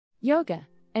Yoga,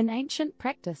 an ancient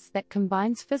practice that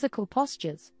combines physical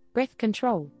postures, breath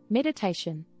control,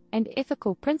 meditation, and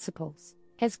ethical principles,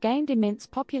 has gained immense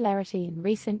popularity in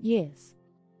recent years.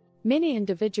 Many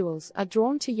individuals are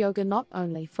drawn to yoga not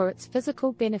only for its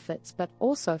physical benefits but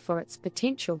also for its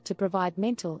potential to provide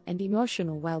mental and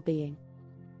emotional well-being.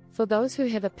 For those who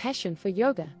have a passion for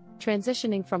yoga,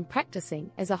 transitioning from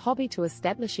practicing as a hobby to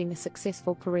establishing a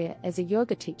successful career as a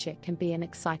yoga teacher can be an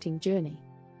exciting journey.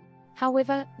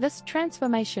 However, this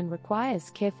transformation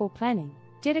requires careful planning,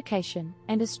 dedication,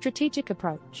 and a strategic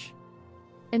approach.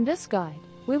 In this guide,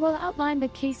 we will outline the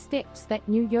key steps that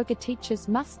new yoga teachers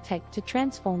must take to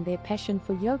transform their passion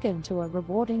for yoga into a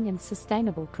rewarding and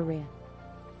sustainable career.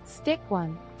 Step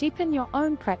 1. Deepen your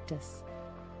own practice.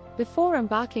 Before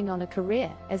embarking on a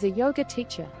career as a yoga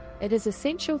teacher, it is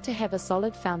essential to have a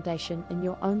solid foundation in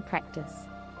your own practice.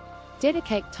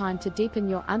 Dedicate time to deepen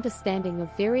your understanding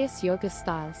of various yoga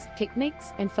styles,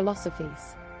 techniques, and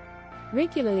philosophies.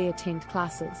 Regularly attend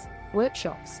classes,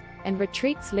 workshops, and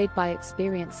retreats led by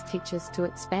experienced teachers to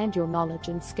expand your knowledge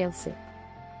and skill set.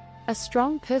 A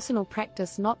strong personal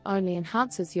practice not only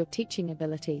enhances your teaching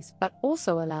abilities but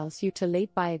also allows you to lead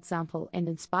by example and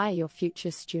inspire your future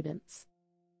students.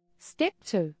 Step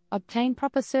 2. Obtain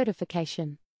proper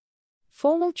certification.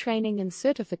 Formal training and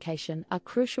certification are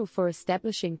crucial for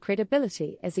establishing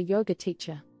credibility as a yoga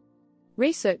teacher.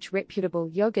 Research reputable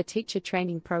yoga teacher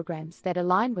training programs that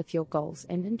align with your goals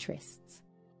and interests.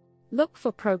 Look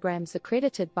for programs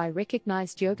accredited by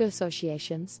recognized yoga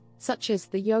associations, such as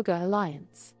the Yoga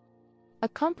Alliance. A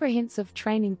comprehensive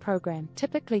training program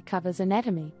typically covers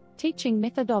anatomy, teaching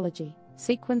methodology,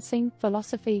 sequencing,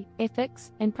 philosophy,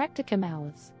 ethics, and practicum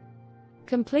hours.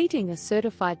 Completing a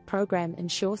certified program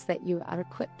ensures that you are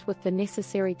equipped with the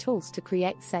necessary tools to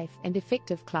create safe and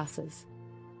effective classes.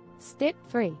 Step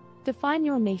 3. Define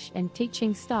your niche and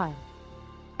teaching style.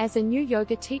 As a new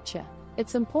yoga teacher,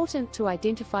 it's important to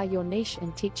identify your niche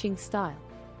and teaching style.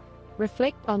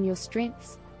 Reflect on your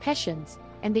strengths, passions,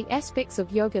 and the aspects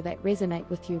of yoga that resonate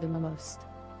with you the most.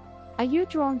 Are you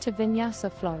drawn to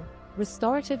vinyasa flow,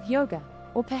 restorative yoga,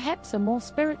 or perhaps a more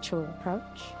spiritual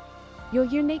approach? Your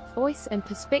unique voice and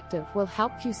perspective will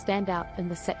help you stand out in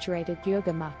the saturated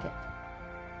yoga market.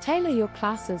 Tailor your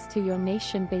classes to your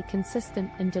niche and be consistent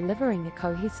in delivering a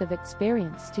cohesive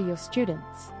experience to your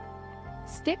students.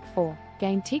 Step 4.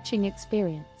 Gain teaching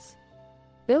experience.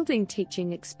 Building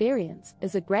teaching experience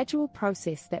is a gradual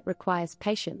process that requires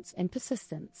patience and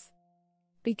persistence.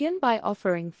 Begin by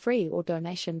offering free or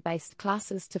donation-based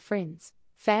classes to friends,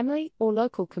 family, or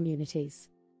local communities.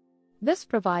 This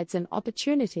provides an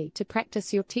opportunity to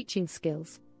practice your teaching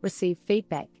skills, receive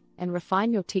feedback, and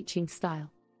refine your teaching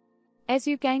style. As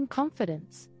you gain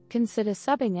confidence, consider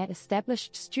subbing at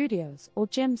established studios or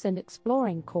gyms and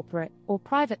exploring corporate or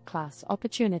private class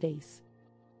opportunities.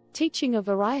 Teaching a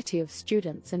variety of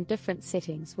students in different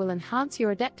settings will enhance your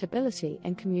adaptability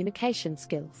and communication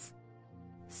skills.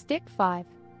 Step 5.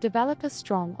 Develop a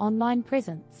strong online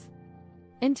presence.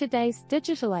 In today's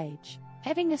digital age,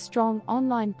 having a strong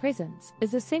online presence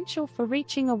is essential for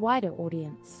reaching a wider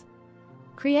audience.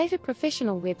 Create a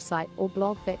professional website or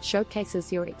blog that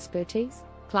showcases your expertise,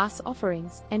 class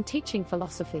offerings, and teaching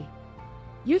philosophy.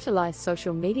 Utilize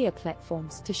social media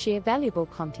platforms to share valuable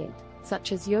content,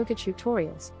 such as yoga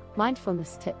tutorials,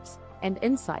 mindfulness tips, and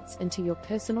insights into your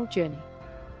personal journey.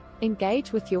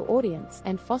 Engage with your audience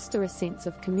and foster a sense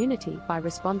of community by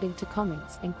responding to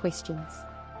comments and questions.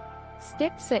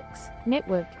 Step 6.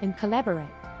 Network and collaborate.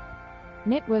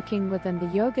 Networking within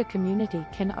the yoga community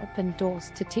can open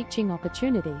doors to teaching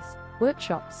opportunities,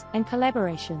 workshops, and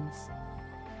collaborations.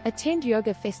 Attend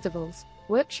yoga festivals,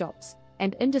 workshops,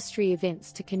 and industry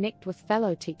events to connect with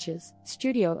fellow teachers,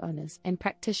 studio owners, and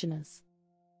practitioners.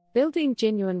 Building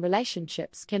genuine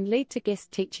relationships can lead to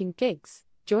guest teaching gigs,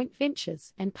 joint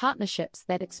ventures, and partnerships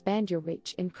that expand your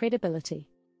reach and credibility.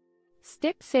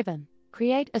 Step 7.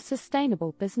 Create a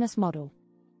sustainable business model.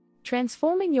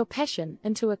 Transforming your passion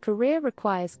into a career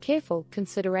requires careful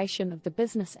consideration of the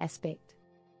business aspect.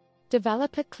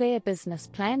 Develop a clear business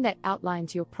plan that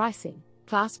outlines your pricing,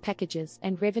 class packages,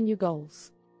 and revenue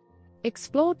goals.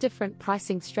 Explore different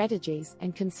pricing strategies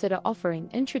and consider offering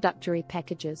introductory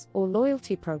packages or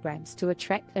loyalty programs to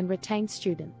attract and retain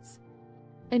students.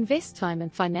 Invest time in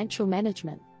financial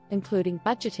management, including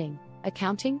budgeting,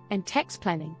 accounting, and tax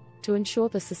planning, to ensure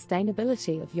the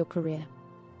sustainability of your career.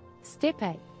 Step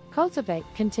 8. Cultivate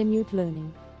continued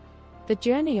learning. The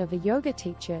journey of a yoga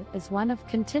teacher is one of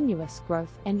continuous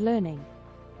growth and learning.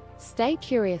 Stay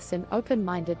curious and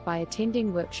open-minded by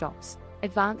attending workshops,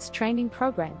 advanced training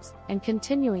programs, and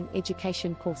continuing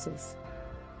education courses.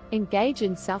 Engage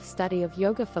in self-study of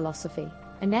yoga philosophy,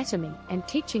 anatomy, and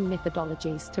teaching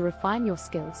methodologies to refine your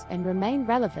skills and remain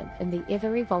relevant in the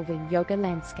ever-evolving yoga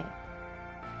landscape.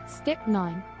 Step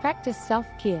 9. Practice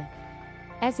self-care.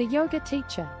 As a yoga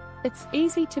teacher, it's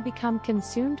easy to become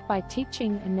consumed by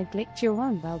teaching and neglect your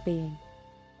own well-being.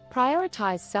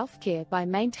 Prioritize self-care by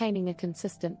maintaining a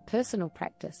consistent personal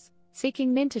practice,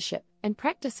 seeking mentorship, and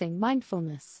practicing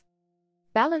mindfulness.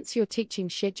 Balance your teaching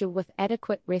schedule with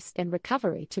adequate rest and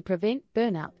recovery to prevent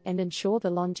burnout and ensure the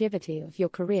longevity of your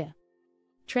career.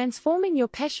 Transforming your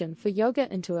passion for yoga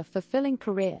into a fulfilling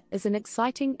career is an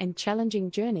exciting and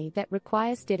challenging journey that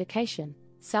requires dedication,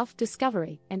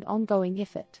 self-discovery, and ongoing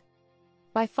effort.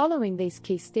 By following these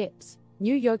key steps,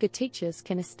 new yoga teachers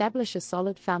can establish a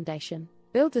solid foundation,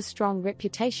 build a strong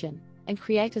reputation, and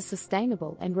create a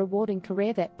sustainable and rewarding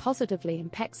career that positively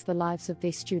impacts the lives of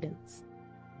their students.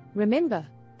 Remember,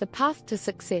 the path to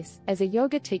success as a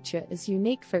yoga teacher is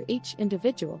unique for each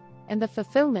individual, and the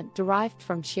fulfillment derived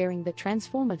from sharing the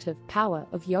transformative power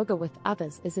of yoga with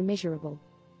others is immeasurable.